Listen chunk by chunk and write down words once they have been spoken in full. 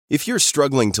If you're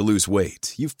struggling to lose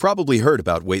weight, you've probably heard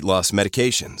about weight loss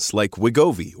medications like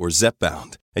Wegovy or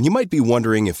Zepbound, and you might be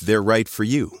wondering if they're right for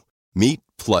you. Meet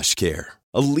PlushCare,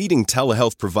 a leading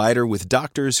telehealth provider with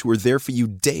doctors who are there for you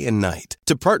day and night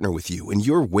to partner with you in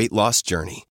your weight loss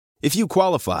journey. If you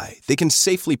qualify, they can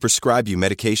safely prescribe you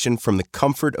medication from the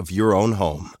comfort of your own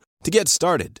home. To get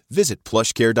started, visit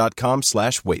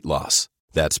plushcare.com/weightloss.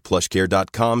 That's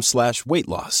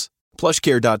plushcare.com/weightloss.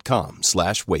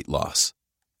 plushcare.com/weightloss.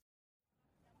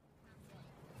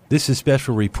 This is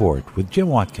Special Report with Jim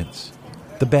Watkins,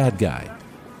 the bad guy.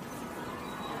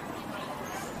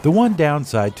 The one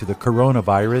downside to the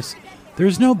coronavirus,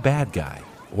 there's no bad guy,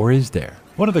 or is there?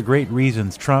 One of the great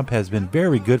reasons Trump has been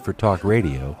very good for talk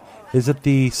radio is that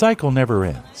the cycle never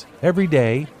ends. Every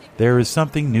day, there is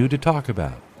something new to talk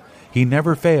about. He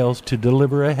never fails to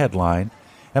deliver a headline,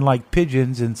 and like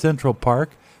pigeons in Central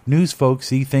Park, news folks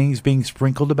see things being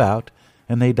sprinkled about,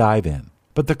 and they dive in.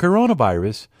 But the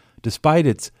coronavirus, despite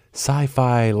its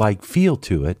sci-fi-like feel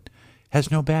to it, has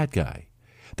no bad guy.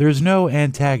 There's no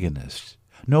antagonist,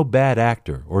 no bad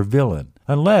actor or villain,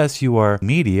 unless you are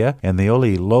media and the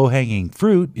only low-hanging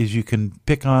fruit is you can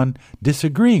pick on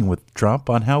disagreeing with Trump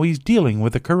on how he's dealing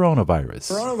with the coronavirus.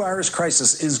 The coronavirus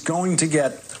crisis is going to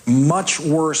get much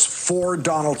worse for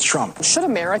Donald Trump. Should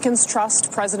Americans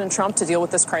trust President Trump to deal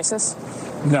with this crisis?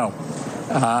 No.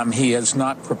 He is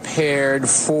not prepared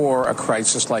for a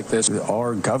crisis like this.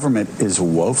 Our government is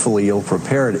woefully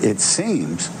ill-prepared, it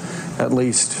seems, at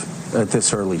least at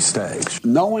this early stage.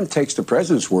 No one takes the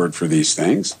president's word for these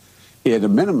things. He, at a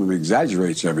minimum,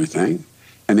 exaggerates everything.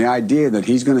 And the idea that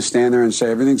he's going to stand there and say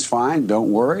everything's fine,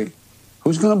 don't worry,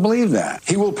 who's going to believe that?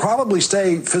 He will probably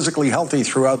stay physically healthy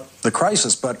throughout the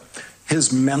crisis, but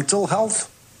his mental health,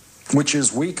 which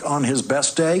is weak on his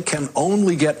best day, can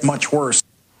only get much worse.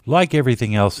 Like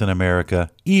everything else in America,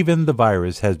 even the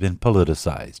virus has been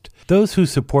politicized. Those who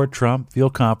support Trump feel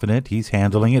confident he's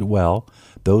handling it well.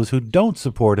 Those who don't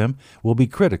support him will be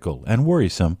critical and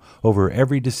worrisome over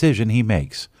every decision he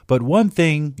makes. But one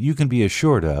thing you can be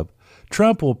assured of,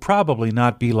 Trump will probably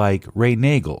not be like Ray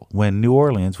Nagel when New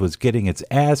Orleans was getting its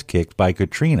ass kicked by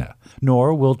Katrina,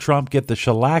 nor will Trump get the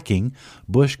shellacking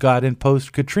Bush got in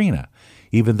post-Katrina,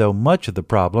 even though much of the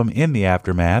problem in the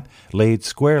aftermath laid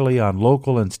squarely on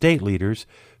local and state leaders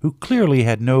who clearly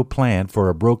had no plan for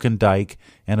a broken dike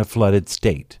and a flooded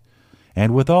state.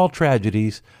 And with all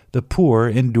tragedies, the poor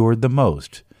endured the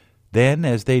most, then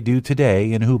as they do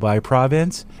today in Hubei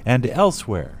province and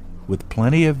elsewhere, with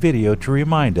plenty of video to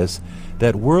remind us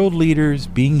that world leaders,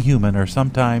 being human, are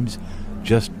sometimes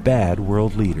just bad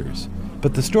world leaders.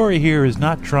 But the story here is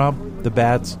not Trump, the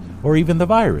bats, or even the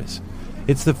virus.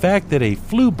 It's the fact that a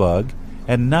flu bug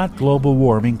and not global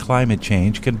warming climate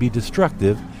change can be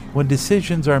destructive when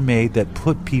decisions are made that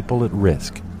put people at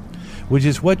risk, which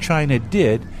is what China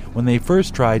did when they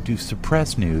first tried to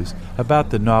suppress news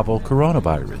about the novel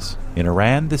coronavirus. In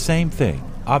Iran, the same thing,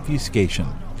 obfuscation.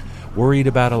 Worried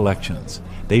about elections.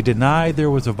 They denied there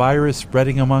was a virus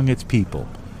spreading among its people.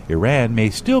 Iran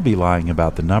may still be lying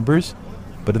about the numbers,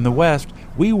 but in the West,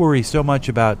 we worry so much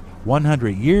about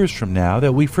 100 years from now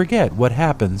that we forget what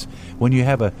happens when you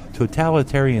have a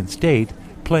totalitarian state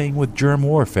playing with germ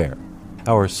warfare.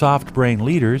 Our soft-brained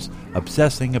leaders,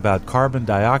 obsessing about carbon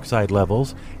dioxide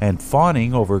levels and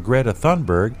fawning over Greta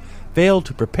Thunberg, failed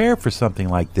to prepare for something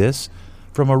like this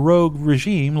from a rogue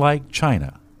regime like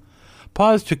China.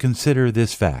 Pause to consider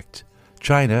this fact.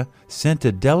 China sent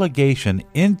a delegation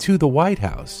into the White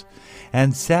House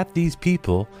and sat these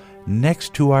people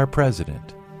next to our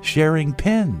president, sharing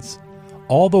pens,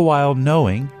 all the while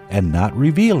knowing and not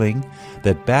revealing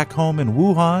that back home in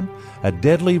Wuhan, a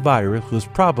deadly virus was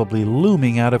probably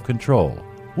looming out of control.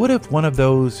 What if one of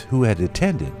those who had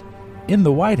attended in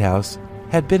the White House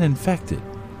had been infected?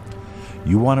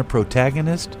 You want a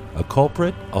protagonist, a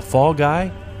culprit, a fall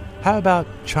guy? How about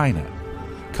China?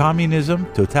 Communism,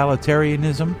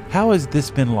 totalitarianism, how has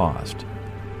this been lost?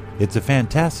 It's a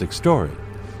fantastic story.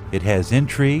 It has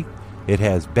intrigue, it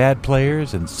has bad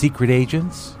players and secret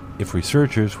agents, if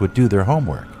researchers would do their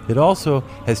homework. It also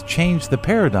has changed the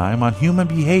paradigm on human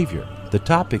behavior. The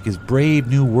topic is brave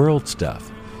new world stuff,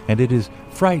 and it is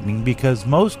frightening because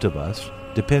most of us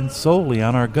depend solely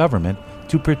on our government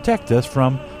to protect us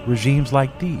from regimes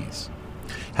like these.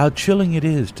 How chilling it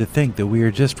is to think that we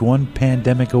are just one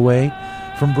pandemic away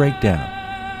from breakdown.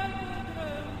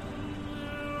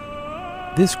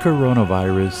 This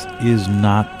coronavirus is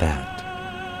not that,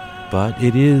 but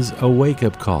it is a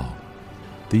wake-up call.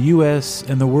 The U.S.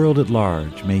 and the world at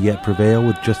large may yet prevail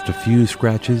with just a few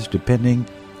scratches depending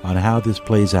on how this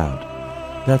plays out.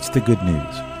 That's the good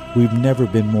news. We've never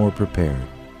been more prepared.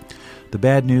 The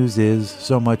bad news is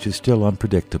so much is still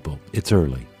unpredictable. It's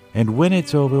early. And when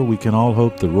it's over, we can all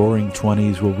hope the roaring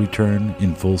 20s will return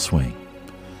in full swing.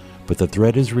 But the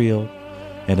threat is real,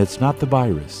 and it's not the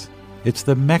virus. It's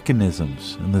the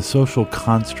mechanisms and the social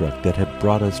construct that have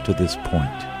brought us to this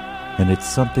point. And it's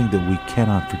something that we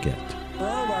cannot forget. The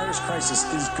coronavirus crisis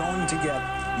is going to get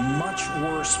much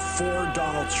worse for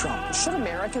Donald Trump. Should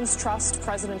Americans trust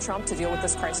President Trump to deal with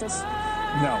this crisis?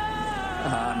 No.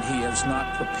 He is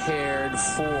not prepared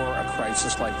for a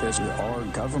crisis like this. Our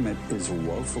government is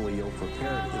woefully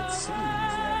ill-prepared, it seems.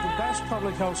 The best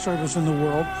public health service in the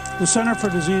world. The Center for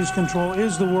Disease Control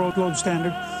is the world gold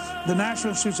standard. The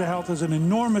National Institutes of Health is an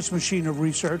enormous machine of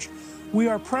research. We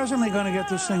are presently going to get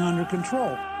this thing under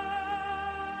control.